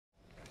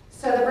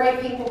So the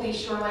bright pink will be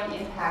shoreline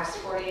impacts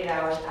 48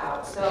 hours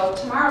out. So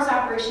tomorrow's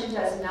operation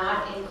does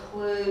not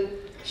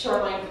include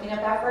shoreline cleanup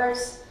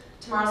efforts.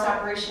 Tomorrow's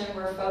operation,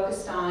 we're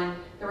focused on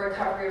the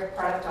recovery of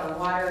product on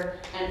water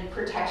and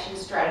protection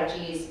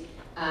strategies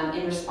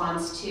in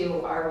response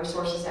to our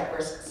resources at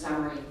risk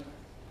summary.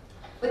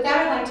 With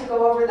that, I'd like to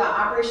go over the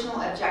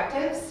operational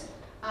objectives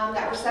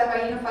that were set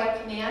by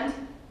Unified Command.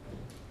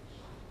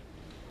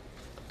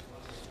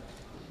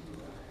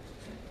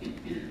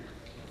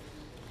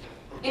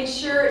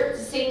 Ensure the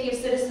safety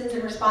of citizens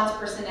and response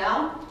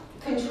personnel,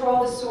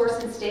 control the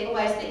source and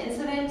stabilize the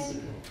incident,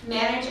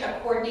 manage a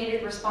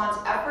coordinated response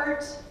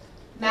effort,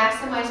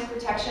 maximize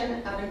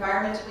protection of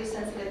environmentally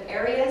sensitive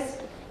areas,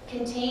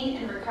 contain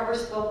and recover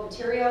spilled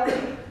material,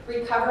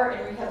 recover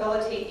and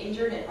rehabilitate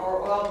injured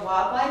or oiled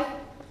wildlife,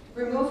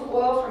 remove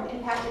oil from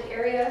impacted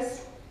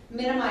areas,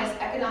 minimize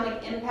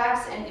economic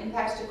impacts and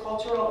impacts to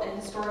cultural and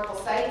historical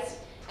sites,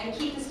 and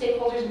keep the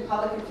stakeholders and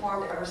public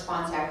informed of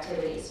response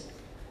activities.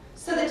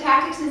 So the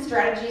tactics and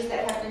strategies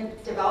that have been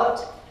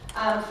developed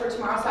for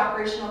tomorrow's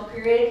operational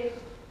period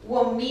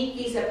will meet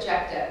these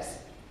objectives.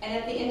 And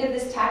at the end of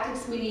this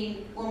tactics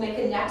meeting, we'll make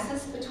a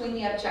nexus between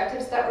the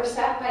objectives that were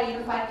set by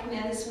Unified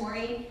Command this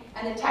morning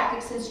and the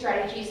tactics and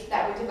strategies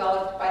that were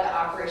developed by the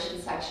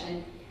operations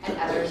section and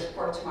others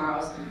for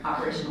tomorrow's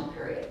operational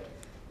period.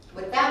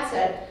 With that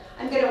said,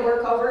 I'm going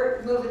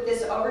to move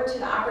this over to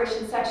the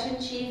operations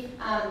section chief,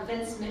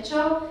 Vince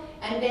Mitchell,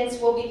 and Vince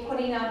will be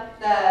putting up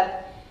the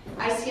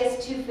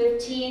ICS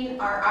 215,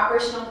 our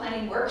operational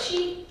planning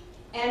worksheet,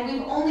 and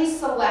we've only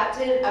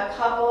selected a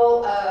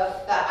couple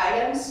of the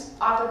items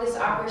off of this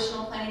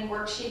operational planning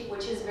worksheet,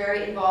 which is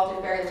very involved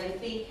and very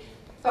lengthy,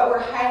 but we're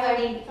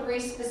highlighting 3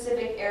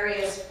 specific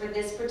areas for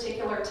this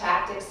particular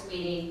tactics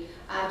meeting,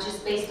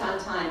 just based on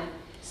time.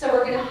 So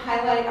we're going to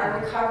highlight our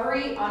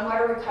recovery,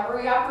 on-water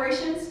recovery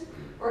operations,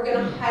 we're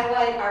going to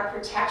highlight our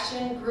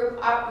protection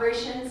group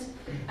operations,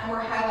 and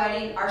we're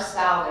highlighting our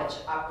salvage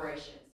operations.